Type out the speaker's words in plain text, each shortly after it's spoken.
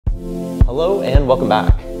Hello and welcome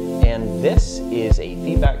back. And this is a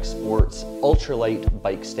Feedback Sports Ultralight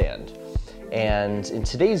bike stand. And in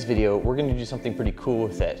today's video, we're going to do something pretty cool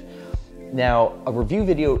with it. Now, a review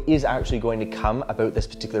video is actually going to come about this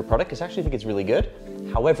particular product because I actually think it's really good.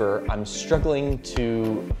 However, I'm struggling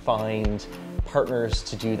to find partners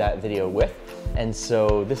to do that video with. And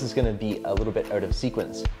so this is going to be a little bit out of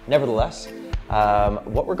sequence. Nevertheless,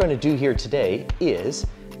 what we're going to do here today is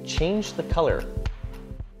change the color.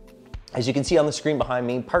 As you can see on the screen behind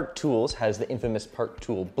me, Park Tools has the infamous Park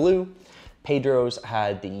Tool Blue. Pedro's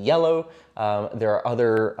had the yellow. There are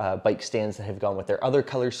other bike stands that have gone with their other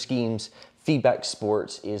color schemes. Feedback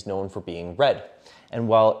Sports is known for being red. And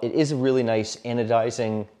while it is a really nice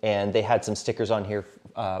anodizing, and they had some stickers on here,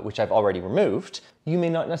 which I've already removed, you may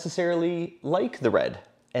not necessarily like the red.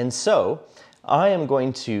 And so I am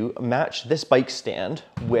going to match this bike stand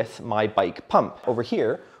with my bike pump. Over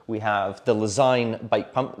here, we have the Lezyne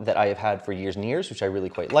bike pump that I have had for years and years, which I really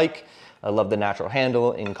quite like. I love the natural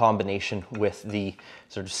handle in combination with the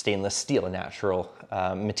sort of stainless steel and natural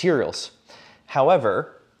materials.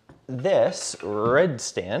 However, this red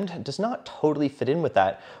stand does not totally fit in with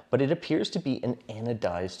that, but it appears to be an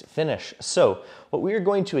anodized finish. So what we are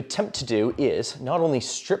going to attempt to do is not only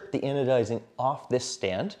strip the anodizing off this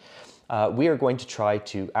stand, we are going to try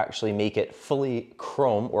to actually make it fully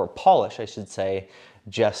chrome, or polish, I should say,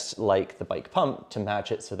 just like the bike pump, to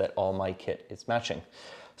match it so that all my kit is matching.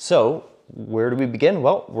 So where do we begin?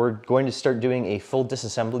 Well, we're going to start doing a full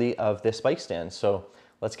disassembly of this bike stand. So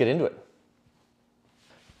let's get into it.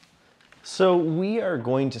 So we are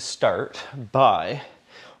going to start by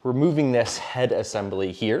removing this head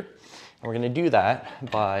assembly here. And we're going to do that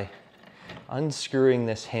by unscrewing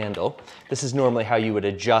this handle. This is normally how you would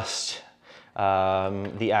adjust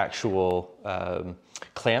the actual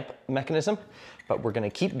clamp mechanism, but we're going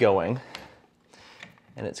to keep going,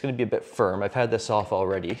 and it's going to be a bit firm. I've had this off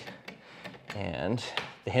already, and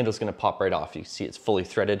the handle's going to pop right off. You can see it's fully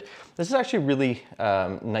threaded. This is actually really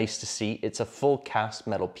nice to see. It's a full cast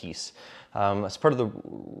metal piece. That's part of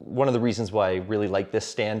one of the reasons why I really like this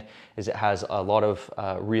stand is it has a lot of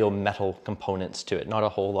real metal components to it, not a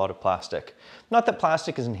whole lot of plastic. Not that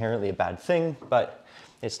plastic is inherently a bad thing, but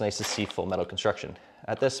it's nice to see full metal construction.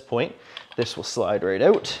 At this point, this will slide right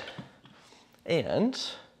out, and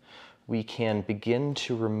we can begin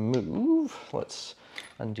to remove. Let's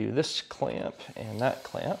undo this clamp and that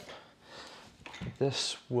clamp.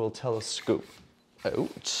 This will telescope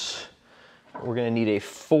out. We're going to need a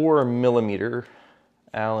 4mm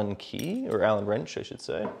Allen key, or Allen wrench, I should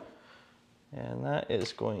say. And that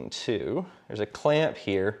is going to, there's a clamp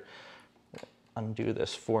here. Undo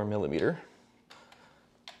this 4mm.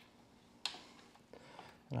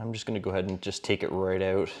 And I'm just going to go ahead and just take it right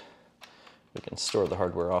out. We can store the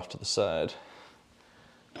hardware off to the side.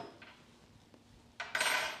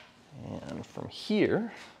 And from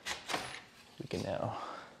here, we can now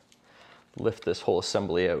lift this whole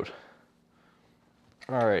assembly out.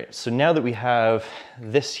 All right, so now that we have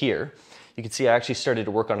this here, you can see I actually started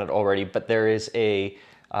to work on it already, but there is a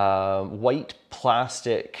white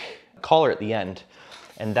plastic collar at the end,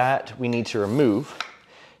 and that we need to remove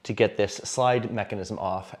to get this slide mechanism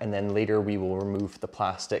off, and then later we will remove the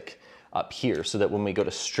plastic up here so that when we go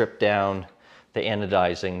to strip down the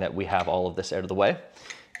anodizing that we have all of this out of the way.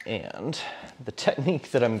 And the technique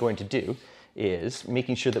that I'm going to do is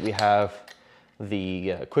making sure that we have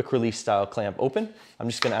the quick release style clamp open. I'm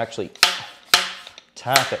just going to actually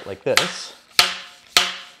tap it like this.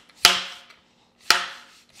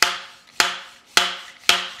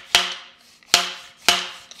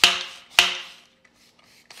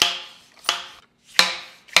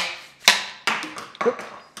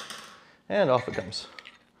 And off it comes.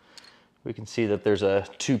 We can see that there's a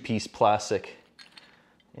 2-piece plastic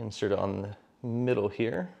insert on the middle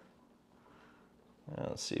here.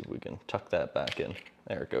 Let's see if we can tuck that back in.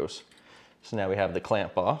 There it goes. So now we have the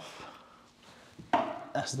clamp off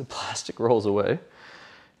as the plastic rolls away.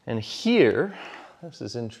 And here, this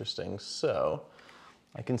is interesting. So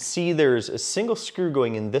I can see there's a single screw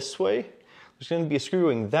going in this way. There's going to be a screw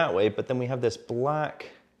going that way, but then we have this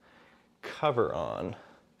black cover on.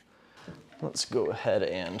 Let's go ahead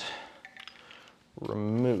and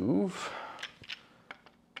remove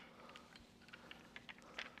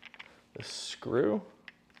the screw.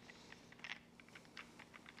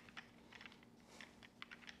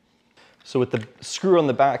 So with the screw on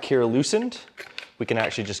the back here loosened, we can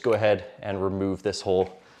actually just go ahead and remove this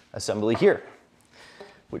whole assembly here,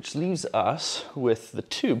 which leaves us with the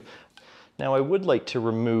tube. Now I would like to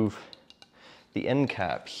remove the end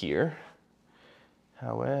cap here.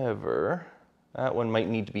 However, that one might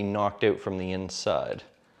need to be knocked out from the inside.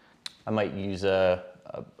 I might use a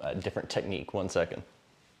different technique. 1 second.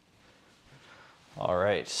 All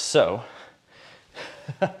right, so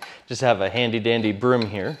just have a handy dandy broom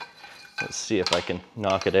here. Let's see if I can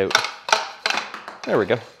knock it out. There we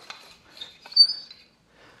go.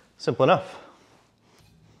 Simple enough.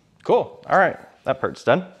 Cool, all right, that part's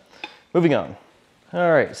done. Moving on.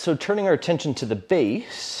 All right, so turning our attention to the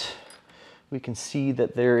base, we can see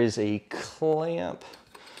that there is a clamp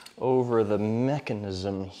over the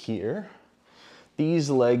mechanism here.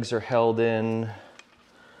 These legs are held in,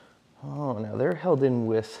 oh, now they're held in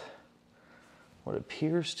with what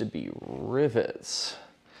appears to be rivets.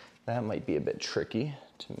 That might be a bit tricky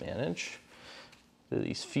to manage. Do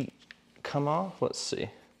these feet come off? Let's see.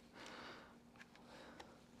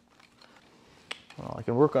 Well, I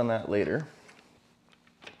can work on that later.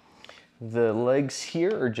 The legs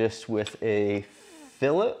here are just with a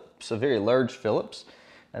Phillips, a very large Phillips,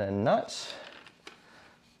 and a nut.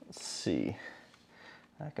 Let's see.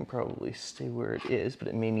 That can probably stay where it is, but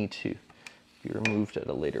it may need to be removed at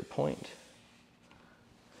a later point.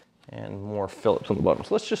 And more Phillips on the bottom.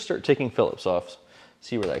 So let's just start taking Phillips off,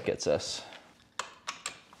 see where that gets us.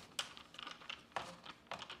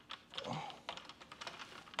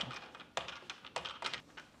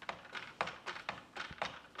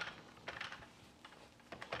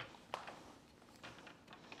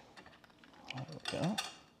 There we go.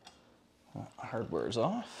 Hardware's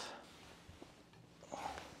off.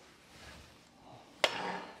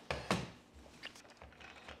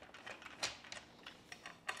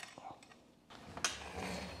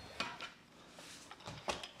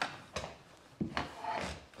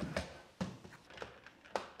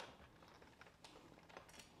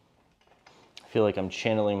 I feel like I'm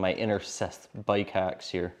channeling my inner Seth bike hacks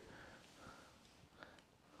here.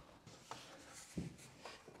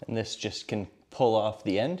 And this just can pull off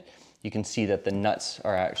the end. You can see that the nuts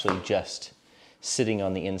are actually just sitting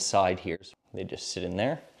on the inside here. So they just sit in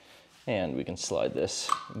there, and we can slide this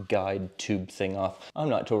guide tube thing off. I'm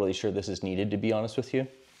not totally sure this is needed, to be honest with you.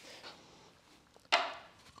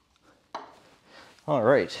 All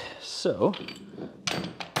right, so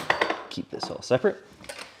keep this all separate.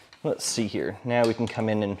 Let's see here. Now we can come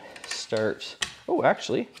in and start. Oh,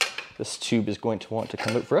 actually, this tube is going to want to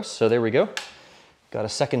come out for us. So there we go. Got a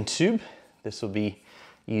second tube. This will be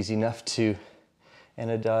easy enough to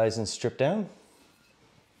anodize and strip down.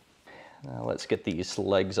 Now let's get these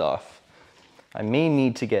legs off. I may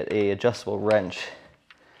need to get an adjustable wrench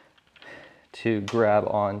to grab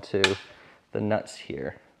onto the nuts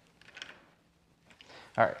here.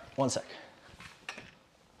 All right, 1 sec.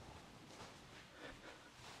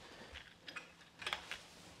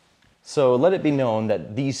 So let it be known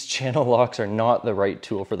that these channel locks are not the right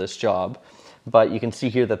tool for this job, but you can see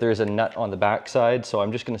here that there's a nut on the back side, so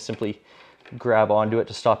I'm just going to simply grab onto it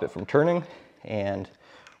to stop it from turning, and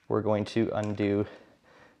we're going to undo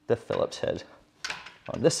the Phillips head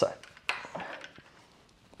on this side.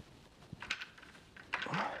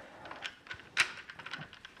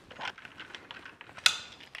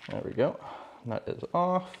 There we go, nut is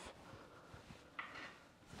off,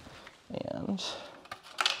 and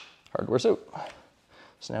hardware's out.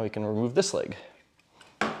 So now we can remove this leg.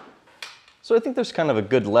 So I think there's kind of a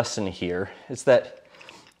good lesson here, is that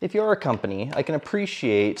if you're a company, I can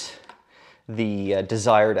appreciate the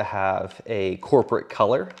desire to have a corporate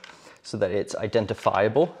color so that it's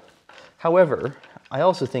identifiable. However, I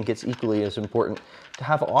also think it's equally as important to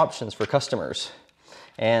have options for customers.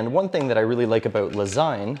 And one thing that I really like about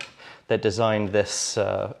Lezyne, that designed this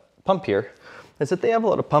pump here, is that they have a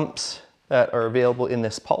lot of pumps that are available in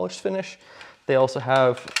this polished finish. They also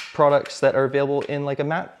have products that are available in like a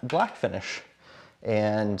matte black finish.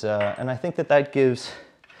 And I think that that gives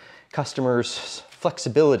customers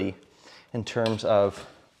flexibility in terms of,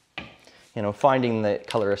 you know, finding the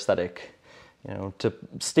color aesthetic. You know, to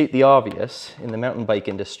state the obvious, in the mountain bike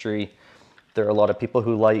industry, there are a lot of people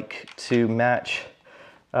who like to match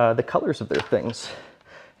the colors of their things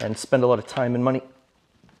and spend a lot of time and money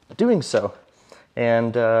doing so.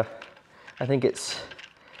 And I think it's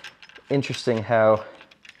interesting how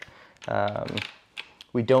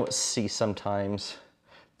we don't see sometimes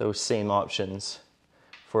those same options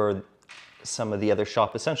for some of the other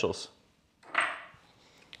shop essentials.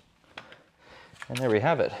 And there we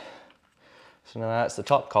have it. So now that's the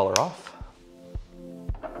top collar off.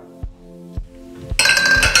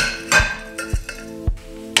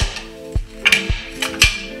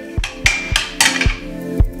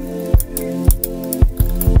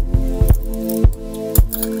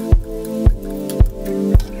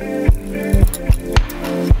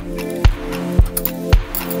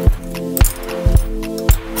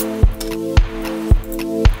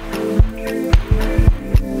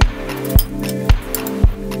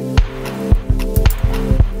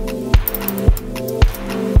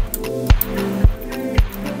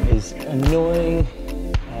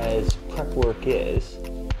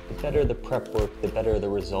 better the prep work, the better the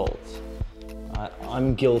results.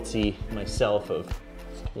 I'm guilty myself of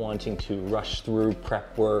wanting to rush through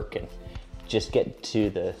prep work and just get to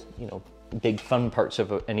the, big fun parts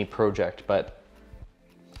of any project, but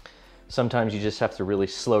sometimes you just have to really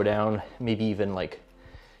slow down, maybe even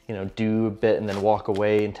do a bit and then walk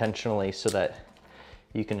away intentionally so that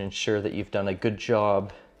you can ensure that you've done a good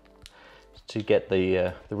job to get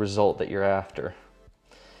the result that you're after.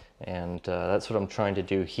 And that's what I'm trying to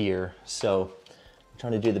do here. So I'm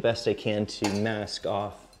trying to do the best I can to mask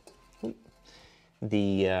off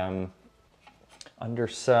the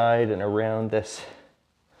underside and around this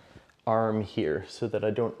arm here so that I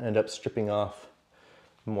don't end up stripping off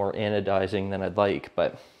more anodizing than I'd like.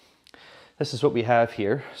 But this is what we have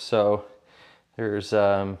here. So there's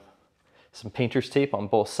some painter's tape on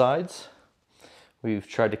both sides. We've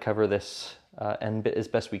tried to cover this end bit as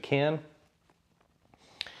best we can,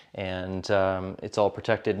 and it's all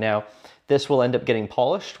protected. Now this will end up getting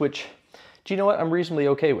polished, which, do you know what, I'm reasonably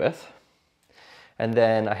okay with. And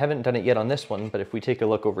then I haven't done it yet on this one, but if we take a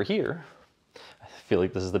look over here, I feel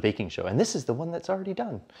like this is the baking show, and this is the one that's already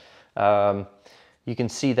done. You can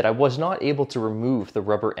see that I was not able to remove the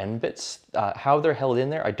rubber end bits. How they're held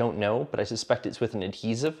in there, I don't know, but I suspect it's with an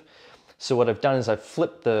adhesive. So what I've done is I've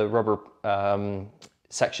flipped the rubber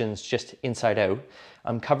sections just inside out.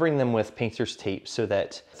 I'm covering them with painter's tape so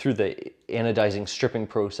that through the anodizing stripping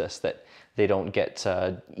process that they don't get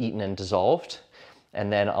eaten and dissolved. And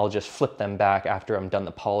then I'll just flip them back after I'm done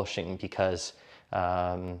the polishing because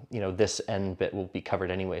this end bit will be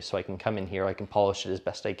covered anyway. So I can come in here, I can polish it as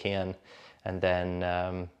best I can, and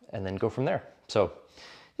then go from there. So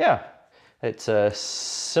yeah, it's a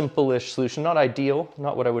simple-ish solution, not ideal,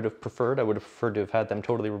 not what I would have preferred. I would have preferred to have had them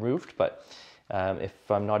totally removed, but if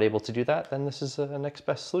I'm not able to do that, then this is a next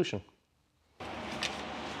best solution.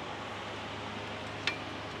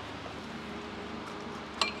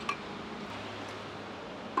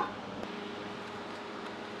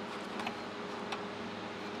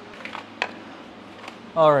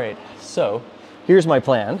 All right, so here's my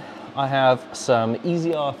plan. I have some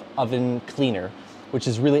Easy Off oven cleaner, which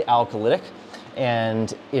is really alkalytic,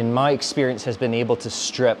 and in my experience has been able to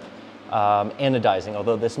strip anodizing,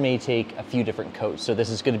 although this may take a few different coats. So this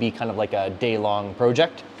is going to be kind of like a day-long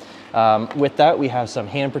project. With that, we have some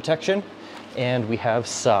hand protection, and we have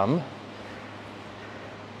some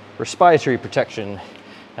respiratory protection.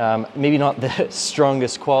 Maybe not the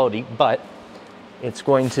strongest quality, but it's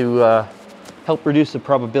going to help reduce the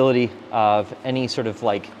probability of any sort of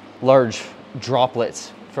large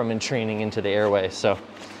droplets from entraining into the airway. So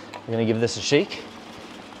we're gonna give this a shake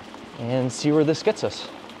and see where this gets us.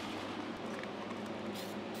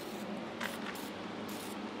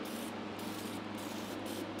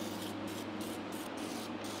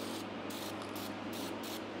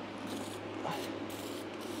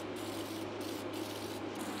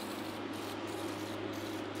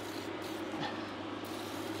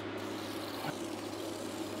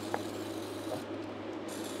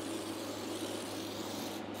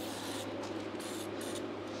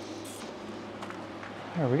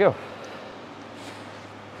 There we go.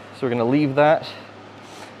 So we're gonna leave that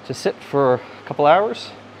to sit for a couple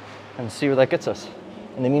hours and see where that gets us.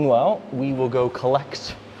 In the meanwhile, we will go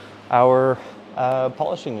collect our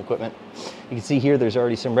polishing equipment. You can see here there's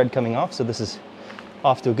already some red coming off, so this is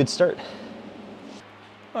off to a good start.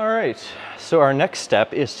 All right, so our next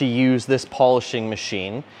step is to use this polishing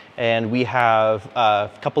machine, and we have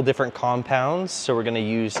a couple different compounds. So we're gonna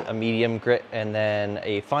use a medium grit and then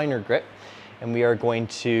a finer grit. And we are going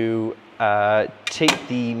to take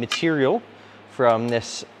the material from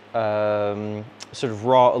this sort of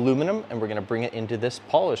raw aluminum, and we're going to bring it into this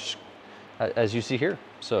polish, as you see here.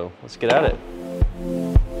 So let's get at it.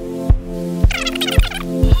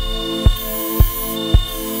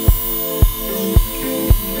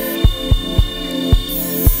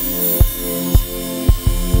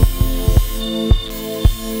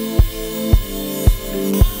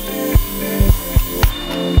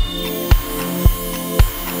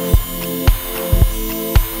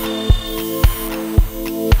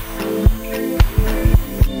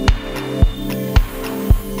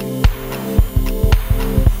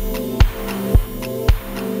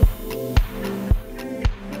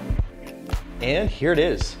 And here it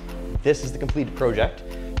is. This is the completed project.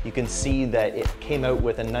 You can see that it came out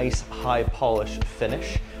with a nice high polish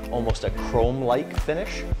finish, almost a chrome-like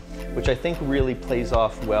finish, which I think really plays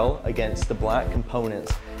off well against the black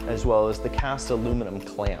components as well as the cast aluminum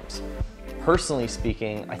clamps. Personally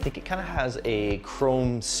speaking, I think it kind of has a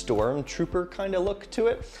chrome stormtrooper kind of look to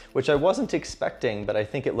it, which I wasn't expecting, but I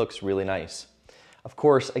think it looks really nice. Of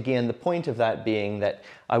course, again, the point of that being that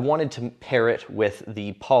I wanted to pair it with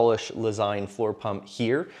the Polish Lesign floor pump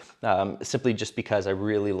here, simply just because I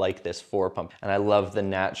really like this floor pump and I love the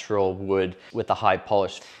natural wood with the high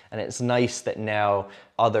polish. And it's nice that now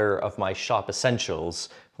other of my shop essentials,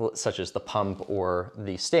 such as the pump or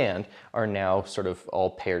the stand, are now sort of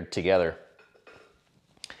all paired together.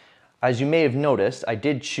 As you may have noticed, I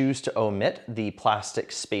did choose to omit the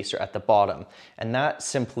plastic spacer at the bottom, and that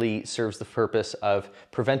simply serves the purpose of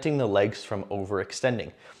preventing the legs from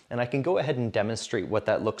overextending. And I can go ahead and demonstrate what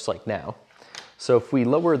that looks like now. So if we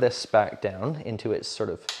lower this back down into its sort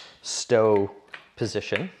of stow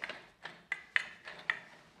position,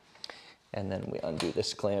 and then we undo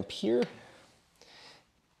this clamp here.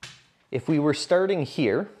 If we were starting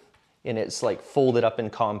here, in its like folded up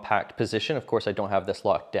and compact position, of course I don't have this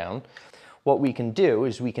locked down, what we can do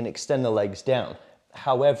is we can extend the legs down.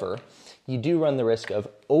 However, you do run the risk of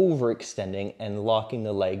overextending and locking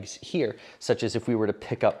the legs here, such as if we were to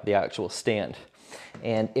pick up the actual stand.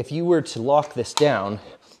 And if you were to lock this down,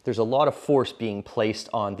 there's a lot of force being placed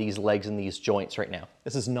on these legs and these joints right now.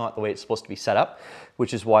 This is not the way it's supposed to be set up,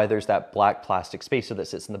 which is why there's that black plastic spacer that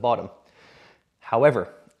sits in the bottom. However,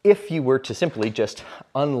 if you were to simply just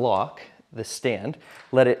unlock the stand,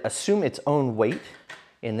 let it assume its own weight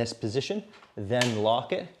in this position, then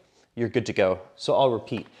lock it, you're good to go. So I'll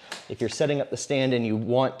repeat, if you're setting up the stand and you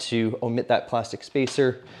want to omit that plastic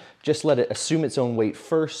spacer, just let it assume its own weight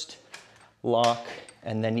first, lock,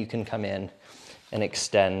 and then you can come in and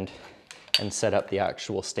extend and set up the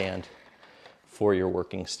actual stand for your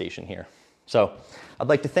working station here. So I'd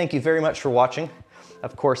like to thank you very much for watching.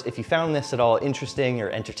 Of course, if you found this at all interesting or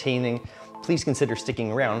entertaining, please consider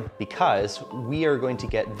sticking around because we are going to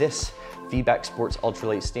get this VBAC Sports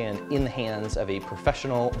Ultralight stand in the hands of a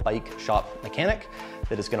professional bike shop mechanic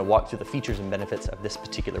that is going to walk through the features and benefits of this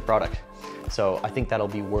particular product. So I think that'll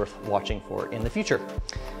be worth watching for in the future.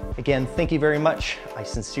 Again, thank you very much. I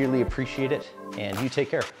sincerely appreciate it, and you take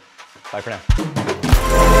care. Bye for now.